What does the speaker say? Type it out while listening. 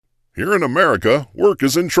Here in America, work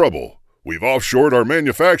is in trouble. We've offshored our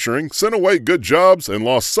manufacturing, sent away good jobs, and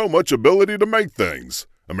lost so much ability to make things.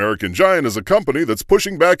 American Giant is a company that's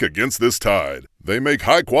pushing back against this tide. They make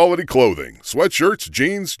high-quality clothing, sweatshirts,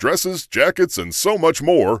 jeans, dresses, jackets, and so much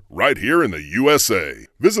more right here in the USA.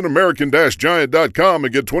 Visit American-Giant.com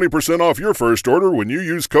and get 20% off your first order when you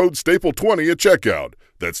use code STAPLE20 at checkout.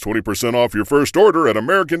 That's 20% off your first order at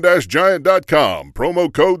American-Giant.com.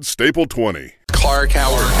 Promo code STAPLE20. Clark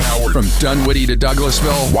Howard. From Dunwoody to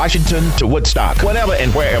Douglasville, Washington to Woodstock, whenever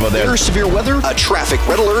and wherever there's severe weather, a traffic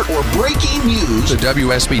red alert, or breaking news, the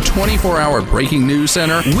WSB 24-hour breaking news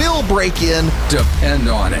center will break in. Depend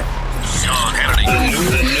on it. Sean Hannity.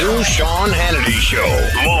 The new Sean Hannity Show.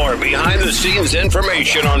 More behind-the-scenes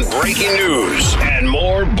information on breaking news and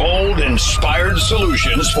more bold, inspired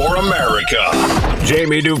solutions for America.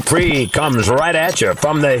 Jamie Dupree comes right at you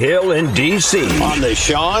from the Hill in D.C. on the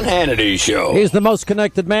Sean Hannity Show. He's the most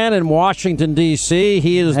connected man in Washington, D.C.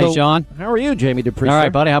 He is Hey, Sean. How are you, Jamie Dupree? All sir?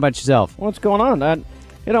 right, buddy. How about yourself? What's going on?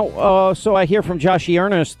 So I hear from Joshy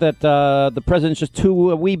Earnest that the president's just a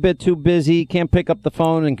wee bit too busy, can't pick up the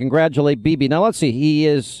phone and congratulate Bibi. Now, let's see.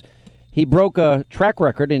 He broke a track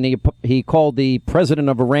record, and he called the president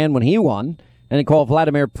of Iran when he won, and he called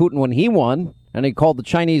Vladimir Putin when he won, and he called the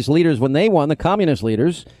Chinese leaders when they won, the communist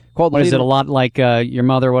leaders. Is it a lot like your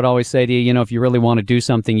mother would always say to you, if you really want to do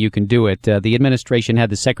something, you can do it? The administration had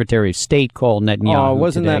the Secretary of State call Netanyahu. Oh,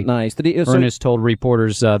 wasn't today. that nice? Ernest told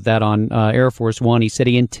reporters that on Air Force One. He said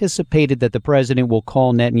he anticipated that the president will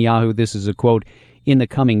call Netanyahu, this is a quote, in the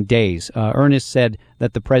coming days. Ernest said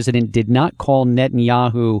that the president did not call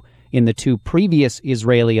Netanyahu in the two previous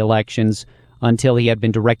Israeli elections until he had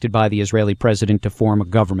been directed by the Israeli president to form a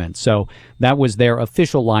government. So that was their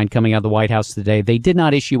official line coming out of the White House today. They did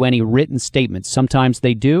not issue any written statements. Sometimes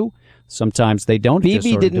they do, sometimes they don't.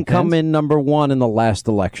 Bibi didn't come in number one in the last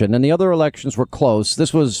election, and the other elections were close.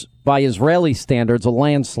 This was, by Israeli standards, a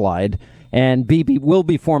landslide. And Bibi will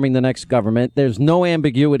be forming the next government. There's no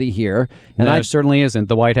ambiguity here. And there certainly isn't.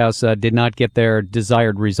 The White House did not get their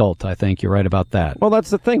desired result. I think you're right about that. Well, that's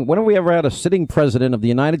the thing. When have we ever had a sitting president of the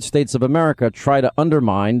United States of America try to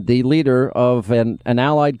undermine the leader of an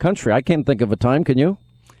allied country? I can't think of a time. Can you?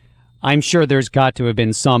 I'm sure there's got to have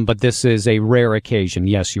been some, but this is a rare occasion.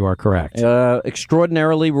 Yes, you are correct.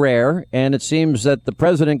 Extraordinarily rare, and it seems that the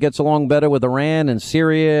president gets along better with Iran and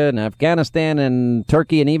Syria and Afghanistan and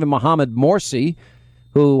Turkey and even Mohammed Morsi,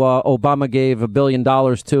 who Obama gave $1 billion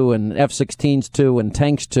to and F-16s to and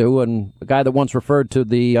tanks to, and a guy that once referred to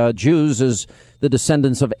the Jews as the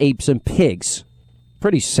descendants of apes and pigs.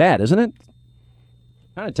 Pretty sad, isn't it?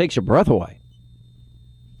 Kind of takes your breath away.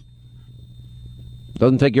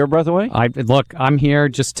 Doesn't take your breath away? Look, I'm here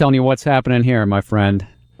just telling you what's happening here, my friend.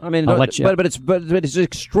 I mean, I'll let you. But it's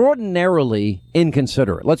extraordinarily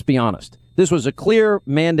inconsiderate. Let's be honest. This was a clear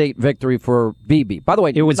mandate victory for Bibi. By the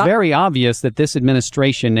way, it was very obvious that this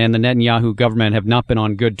administration and the Netanyahu government have not been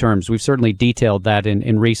on good terms. We've certainly detailed that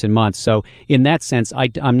in recent months. So in that sense,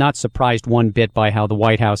 I'm not surprised one bit by how the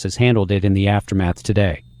White House has handled it in the aftermath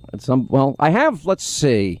today. I have, let's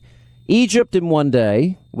see, Egypt in one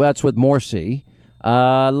day. Well, that's with Morsi.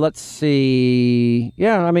 Let's see.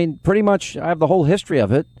 Yeah, I mean, pretty much I have the whole history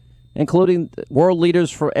of it, including world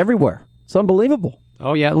leaders from everywhere. It's unbelievable.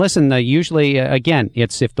 Oh, yeah. Listen, usually, again,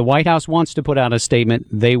 it's if the White House wants to put out a statement,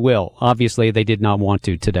 they will. Obviously, they did not want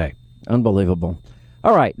to today. Unbelievable.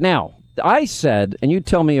 All right. Now, I said, and you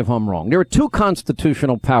tell me if I'm wrong, there are two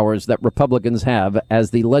constitutional powers that Republicans have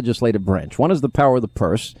as the legislative branch. One is the power of the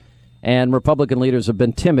purse, and Republican leaders have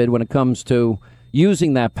been timid when it comes to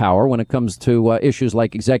using that power when it comes to issues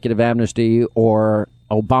like executive amnesty or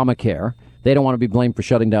Obamacare. They don't want to be blamed for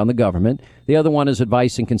shutting down the government. The other one is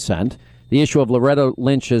advice and consent. The issue of Loretta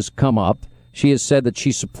Lynch has come up. She has said that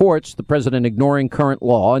she supports the president ignoring current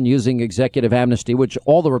law and using executive amnesty, which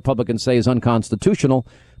all the Republicans say is unconstitutional.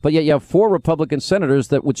 But yet you have 4 Republican senators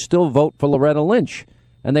that would still vote for Loretta Lynch.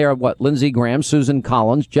 And they are what? Lindsey Graham, Susan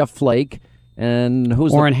Collins, Jeff Flake, and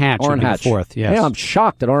who's Orrin Hatch? Orrin Hatch. Fourth, yes. Yeah, I'm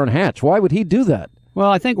shocked at Orrin Hatch. Why would he do that?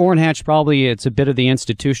 Well, I think Orrin Hatch probably it's a bit of the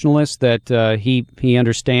institutionalist that he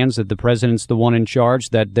understands that the president's the one in charge,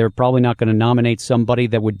 that they're probably not going to nominate somebody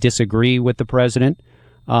that would disagree with the president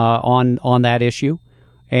on that issue.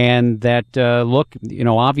 And that, look,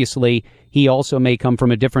 obviously he also may come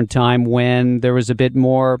from a different time when there was a bit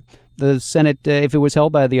more. The Senate, if it was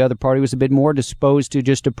held by the other party, was a bit more disposed to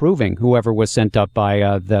just approving whoever was sent up by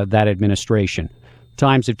that administration.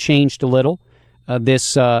 Times have changed a little. I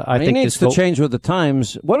think it needs to change with the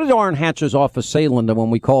times. What did Orrin Hatch's office say, Linda, when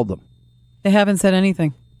we called them? They haven't said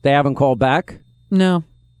anything. They haven't called back? No.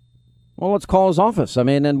 Well, let's call his office. I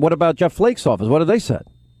mean, and what about Jeff Flake's office? What have they said?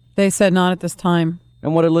 They said not at this time.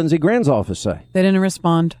 And what did Lindsey Graham's office say? They didn't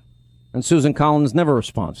respond. And Susan Collins never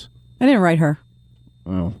responds. I didn't write her.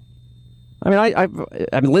 Oh. I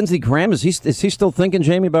mean, Lindsey Graham, is he still thinking,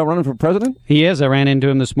 Jamie, about running for president? He is. I ran into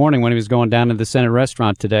him this morning when he was going down to the Senate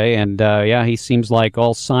restaurant today, and he seems like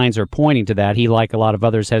all signs are pointing to that. He, like a lot of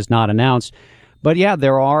others, has not announced. But yeah,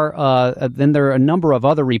 there are a number of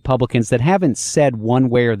other Republicans that haven't said one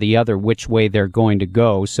way or the other which way they're going to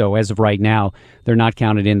go. So as of right now, they're not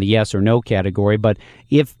counted in the yes or no category. But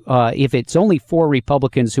if it's only 4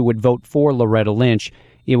 Republicans who would vote for Loretta Lynch,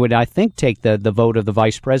 it would, I think, take the vote of the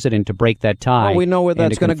vice president to break that tie. Well, we know where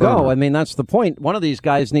that's going to go. I mean, that's the point. One of these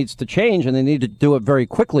guys needs to change, and they need to do it very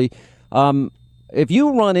quickly. If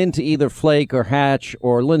you run into either Flake or Hatch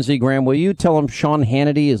or Lindsey Graham, will you tell them Sean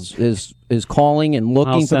Hannity is calling and looking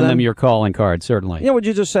for them? I'll send them your calling card, certainly. Yeah, would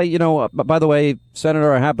you just say, by the way,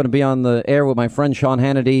 Senator, I happened to be on the air with my friend Sean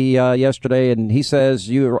Hannity yesterday, and he says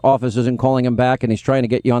your office isn't calling him back, and he's trying to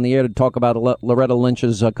get you on the air to talk about Loretta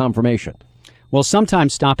Lynch's confirmation. Well,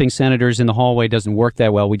 sometimes stopping senators in the hallway doesn't work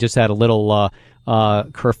that well. We just had a little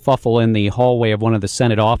kerfuffle in the hallway of one of the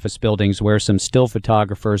Senate office buildings where some still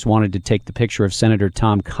photographers wanted to take the picture of Senator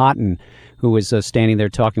Tom Cotton, who was standing there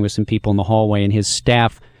talking with some people in the hallway, and his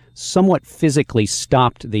staff somewhat physically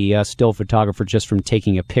stopped the still photographer just from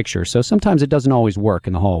taking a picture. So sometimes it doesn't always work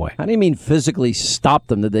in the hallway. How do you mean physically stop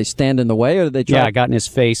them? Did they stand in the way, or did they try? Yeah, I got in his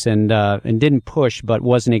face and didn't push, but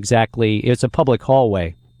wasn't exactly. It's a public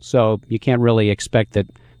hallway. So you can't really expect that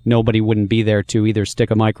nobody wouldn't be there to either stick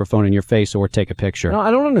a microphone in your face or take a picture. No, I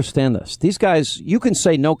don't understand this. These guys, you can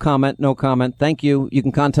say no comment, no comment. Thank you. You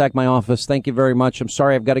can contact my office. Thank you very much. I'm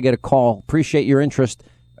sorry I've got to get a call. Appreciate your interest,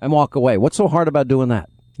 and walk away. What's so hard about doing that?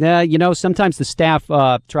 Yeah, sometimes the staff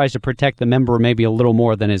tries to protect the member maybe a little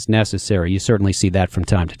more than is necessary. You certainly see that from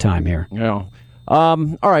time to time here. Yeah.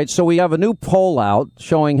 All right, so we have a new poll out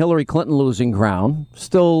showing Hillary Clinton losing ground,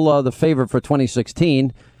 still the favorite for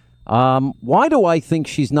 2016. Why do I think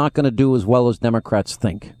she's not going to do as well as Democrats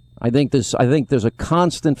think? I think there's a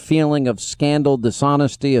constant feeling of scandal,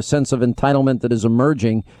 dishonesty, a sense of entitlement that is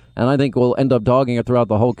emerging, and I think we'll end up dogging her throughout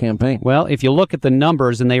the whole campaign. Well, if you look at the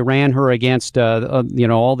numbers, and they ran her against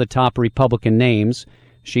all the top Republican names,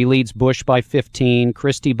 she leads Bush by 15,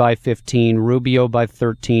 Christie by 15, Rubio by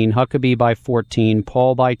 13, Huckabee by 14,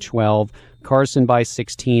 Paul by 12, Carson by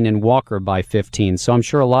 16, and Walker by 15. So I'm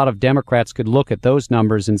sure a lot of Democrats could look at those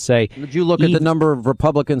numbers and say... Did you look at the number of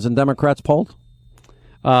Republicans and Democrats polled?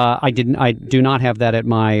 I didn't. I do not have that at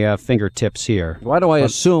my fingertips here. Why do I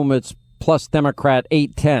assume it's plus Democrat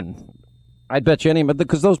 8-10? I'd bet you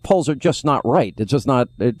because those polls are just not right. It's just not.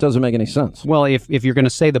 It doesn't make any sense. Well, if you're going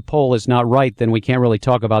to say the poll is not right, then we can't really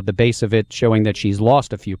talk about the base of it showing that she's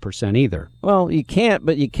lost a few percent either. Well, you can't,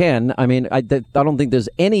 but you can. I mean, I don't think there's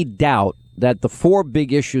any doubt that the 4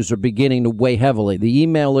 big issues are beginning to weigh heavily. The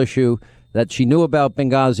email issue that she knew about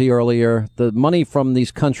Benghazi earlier, the money from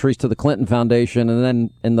these countries to the Clinton Foundation, and then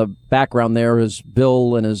in the background there is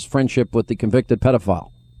Bill and his friendship with the convicted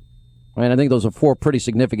pedophile. And I think those are 4 pretty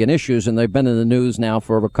significant issues, and they've been in the news now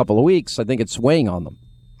for a couple of weeks. I think it's weighing on them.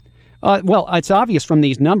 Well, it's obvious from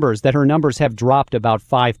these numbers that her numbers have dropped about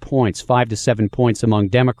 5 to 7 points among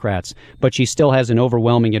Democrats, but she still has an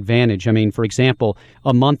overwhelming advantage. I mean, for example,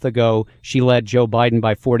 a month ago, she led Joe Biden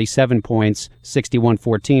by 47 points,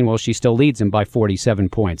 61-14. Well, she still leads him by 47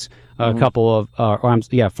 points.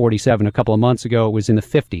 47. A couple of months ago, it was in the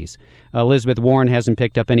 50s. Elizabeth Warren hasn't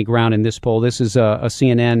picked up any ground in this poll. This is a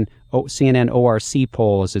CNN ORC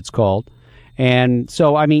poll, as it's called. And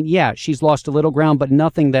so, I mean, yeah, she's lost a little ground, but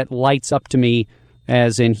nothing that lights up to me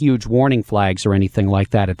as in huge warning flags or anything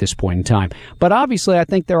like that at this point in time. But obviously, I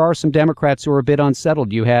think there are some Democrats who are a bit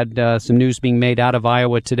unsettled. You had some news being made out of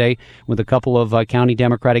Iowa today with a couple of county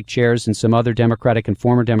Democratic chairs and some other Democratic and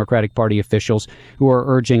former Democratic Party officials who are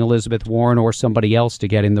urging Elizabeth Warren or somebody else to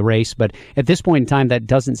get in the race. But at this point in time, that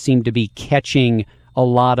doesn't seem to be catching a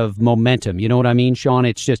lot of momentum. You know what I mean, Sean?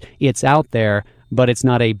 It's out there, but it's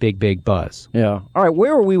not a big buzz. Yeah. All right,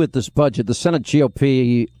 where are we with this budget? The Senate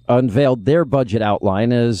GOP unveiled their budget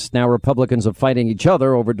outline as now Republicans are fighting each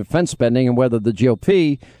other over defense spending and whether the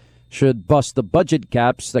GOP should bust the budget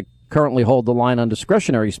gaps that currently hold the line on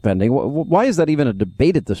discretionary spending. Why is that even a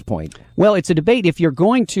debate at this point? Well, it's a debate. If you're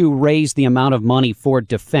going to raise the amount of money for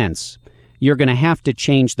defense, you're going to have to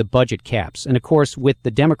change the budget caps. And, of course, with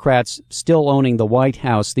the Democrats still owning the White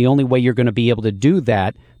House, the only way you're going to be able to do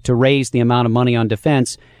that, to raise the amount of money on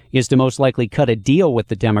defense, is to most likely cut a deal with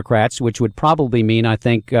the Democrats, which would probably mean, I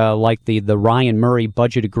think, like the Ryan Murray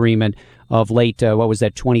budget agreement of late,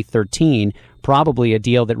 2013, probably a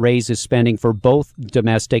deal that raises spending for both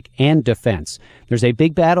domestic and defense. There's a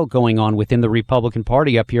big battle going on within the Republican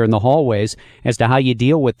Party up here in the hallways as to how you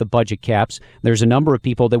deal with the budget caps. There's a number of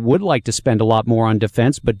people that would like to spend a lot more on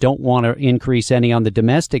defense but don't want to increase any on the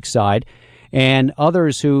domestic side. And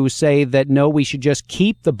others who say that, no, we should just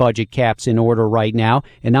keep the budget caps in order right now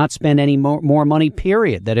and not spend any more money,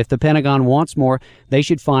 period. That if the Pentagon wants more, they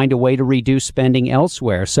should find a way to reduce spending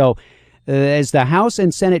elsewhere. So as the House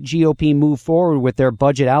and Senate GOP move forward with their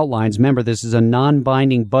budget outlines, remember, this is a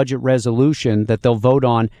non-binding budget resolution that they'll vote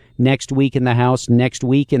on next week in the House, next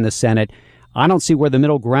week in the Senate. I don't see where the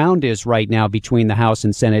middle ground is right now between the House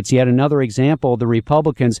and Senate. It's yet another example of the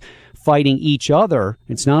Republicans fighting each other.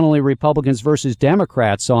 It's not only Republicans versus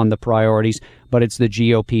Democrats on the priorities, but it's the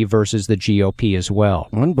GOP versus the GOP as well.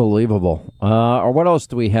 Unbelievable. Or what else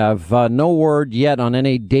do we have? No word yet on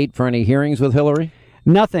any date for any hearings with Hillary?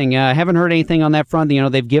 Nothing. I haven't heard anything on that front. You know,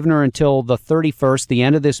 they've given her until the 31st, the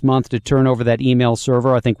end of this month, to turn over that email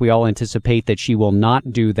server. I think we all anticipate that she will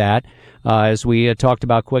not do that. As we talked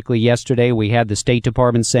about quickly yesterday, we had the State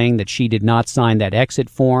Department saying that she did not sign that exit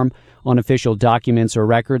form on official documents or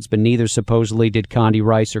records, but neither supposedly did Condi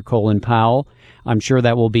Rice or Colin Powell. I'm sure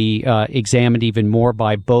that will be examined even more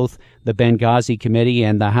by both the Benghazi Committee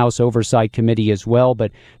and the House Oversight Committee as well,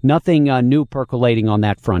 but nothing new percolating on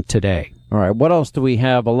that front today. All right. What else do we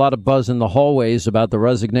have? A lot of buzz in the hallways about the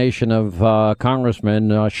resignation of Congressman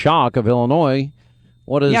Schock of Illinois.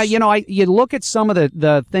 What is? Yeah, you know, you look at some of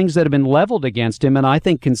the things that have been leveled against him, and I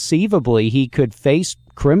think conceivably he could face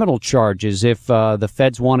criminal charges if the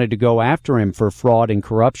feds wanted to go after him for fraud and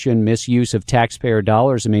corruption, misuse of taxpayer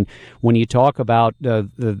dollars. I mean, when you talk about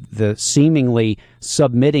the seemingly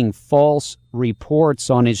submitting false reports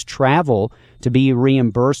on his travel to be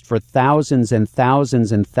reimbursed for thousands and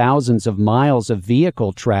thousands and thousands of miles of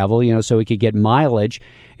vehicle travel, you know, so he could get mileage,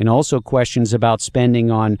 and also questions about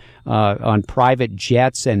spending on private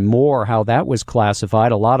jets and more, how that was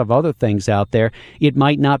classified, a lot of other things out there. It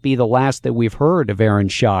might not be the last that we've heard of Aaron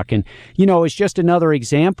Schock. And, you know, it's just another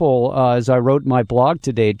example, as I wrote in my blog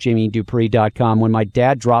today at JimmyDupree.com, when my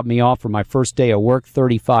dad dropped me off for my first day of work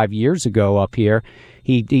 35 years ago up here.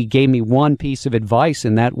 He gave me one piece of advice,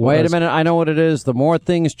 and that was... Wait a minute, I know what it is. The more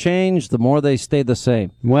things change, the more they stay the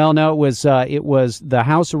same. Well, no, it was the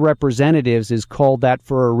House of Representatives is called that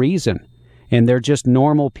for a reason, and they're just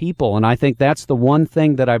normal people. And I think that's the one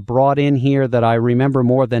thing that I brought in here that I remember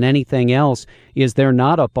more than anything else is they're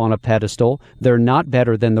not up on a pedestal. They're not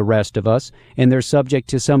better than the rest of us, and they're subject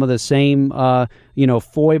to some of the same,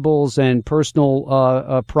 foibles and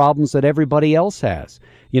personal problems that everybody else has.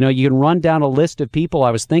 You know, you can run down a list of people.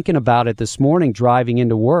 I was thinking about it this morning driving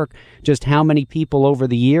into work, just how many people over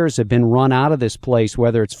the years have been run out of this place,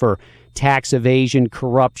 whether it's for tax evasion,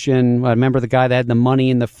 corruption. I remember the guy that had the money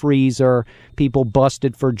in the freezer, people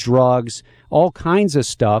busted for drugs, all kinds of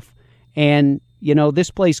stuff. And, you know, this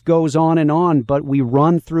place goes on, but we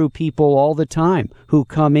run through people all the time who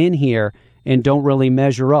come in here and don't really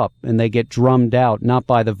measure up, and they get drummed out, not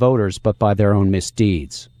by the voters, but by their own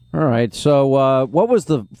misdeeds. All right. So what was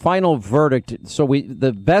the final verdict? So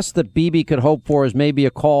the best that Bibi could hope for is maybe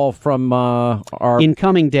a call from our... In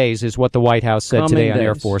coming days is what the White House said today on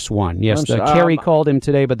Air Force One. Yes, Kerry called him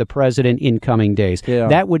today, but the president in coming days. Yeah.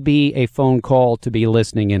 That would be a phone call to be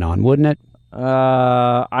listening in on, wouldn't it?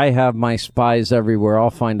 I have my spies everywhere. I'll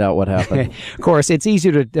find out what happened. Of course, it's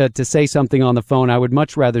easier to say something on the phone. I would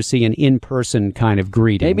much rather see an in-person kind of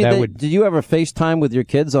greeting. Maybe did you ever FaceTime with your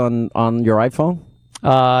kids on your iPhone?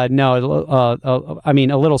 No. I mean,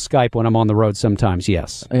 a little Skype when I'm on the road sometimes,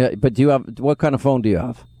 yes. But do you have, what kind of phone do you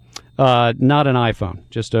have? Not an iPhone,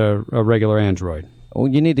 just a regular Android. Oh,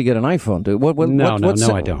 you need to get an iPhone, dude.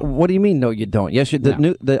 No, I don't. What do you mean, no, you don't? Yes,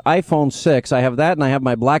 the iPhone 6, I have that, and I have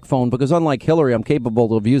my black phone, because unlike Hillary, I'm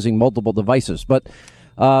capable of using multiple devices. But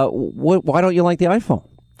why don't you like the iPhone?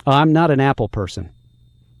 I'm not an Apple person.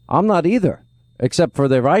 I'm not either, except for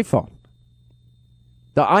their iPhone.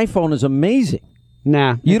 The iPhone is amazing.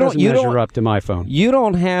 Nah, it doesn't measure up to my phone. You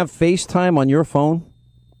don't have FaceTime on your phone?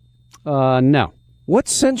 No. What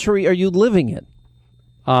century are you living in?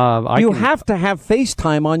 You have to have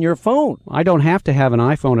FaceTime on your phone. I don't have to have an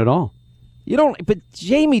iPhone at all. You don't. But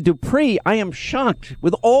Jamie Dupree, I am shocked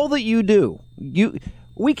with all that you do.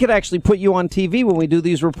 We could actually put you on TV when we do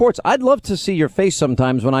these reports. I'd love to see your face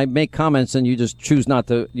sometimes when I make comments and you just choose not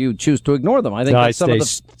to. You choose to ignore them. I think that's some of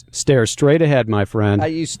the. Stare straight ahead, my friend.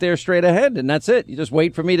 You stare straight ahead, and that's it. You just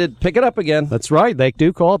wait for me to pick it up again. That's right. They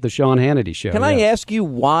do call it the Sean Hannity Show. Can I ask you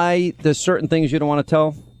why there's certain things you don't want to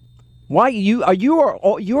tell? Why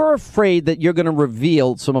you're afraid that you're going to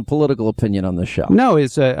reveal some political opinion on this show? No,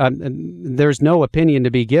 there's no opinion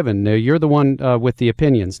to be given. You're the one with the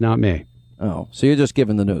opinions, not me. Oh, so you're just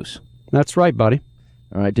giving the news. That's right, buddy.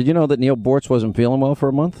 All right. Did you know that Neil Bortz wasn't feeling well for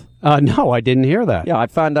a month? No, I didn't hear that. Yeah, I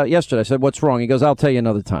found out yesterday. I said, "What's wrong?" He goes, "I'll tell you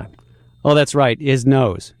another time." Oh, that's right. His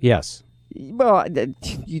nose. Yes. Well,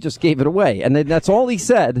 you just gave it away, and then that's all he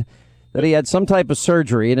said. That he had some type of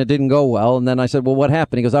surgery and it didn't go well. And then I said, "Well, what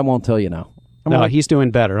happened?" He goes, "I won't tell you now." No, he's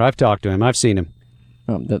doing better. I've talked to him. I've seen him.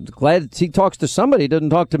 I'm glad he talks to somebody. He doesn't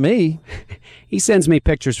talk to me. He sends me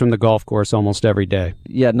pictures from the golf course almost every day.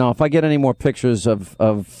 Yeah, no, if I get any more pictures of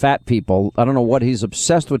fat people, I don't know what he's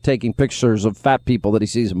obsessed with, taking pictures of fat people that he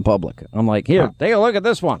sees in public. I'm like, here, take a look at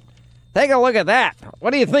this one. Take a look at that.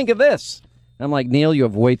 What do you think of this? I'm like, Neil, you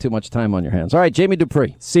have way too much time on your hands. All right, Jamie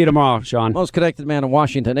Dupree. See you tomorrow, Sean. Most connected man in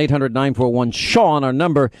Washington, 800-941-SEAN, our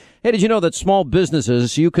number. Hey, did you know that small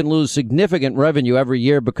businesses, you can lose significant revenue every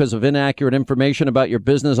year because of inaccurate information about your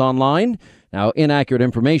business online? Now, inaccurate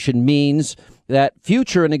information means that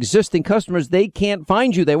future and existing customers, they can't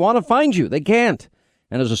find you. They want to find you. They can't.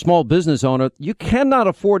 And as a small business owner, you cannot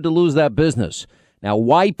afford to lose that business. Now,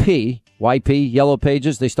 YP, Yellow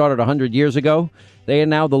Pages, they started 100 years ago. They are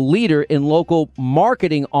now the leader in local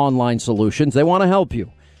marketing online solutions. They want to help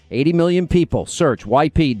you. 80 million people search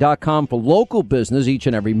YP.com for local business each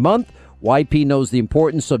and every month. YP knows the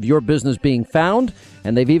importance of your business being found,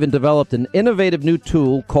 and they've even developed an innovative new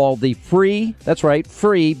tool called the free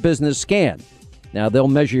business scan. Now, they'll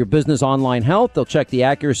measure your business online health. They'll check the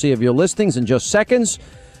accuracy of your listings in just seconds.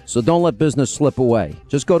 So don't let business slip away.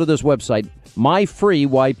 Just go to this website,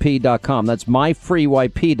 myfreeyp.com. That's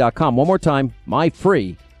myfreeyp.com. One more time,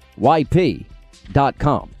 myfreeyp.com.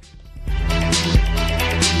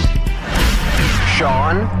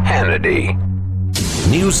 Sean Hannity.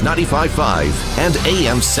 News 95.5 and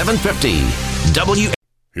AM 750.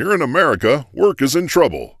 Here in America, work is in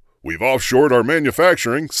trouble. We've offshored our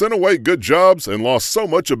manufacturing, sent away good jobs, and lost so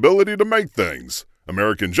much ability to make things.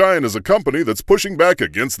 American Giant is a company that's pushing back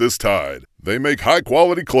against this tide. They make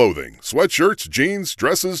high-quality clothing, sweatshirts, jeans,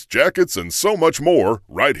 dresses, jackets, and so much more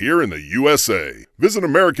right here in the USA. Visit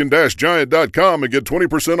American-Giant.com and get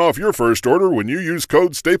 20% off your first order when you use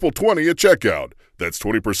code STAPLE20 at checkout. That's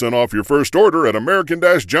 20% off your first order at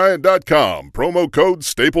American-Giant.com, promo code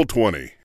STAPLE20.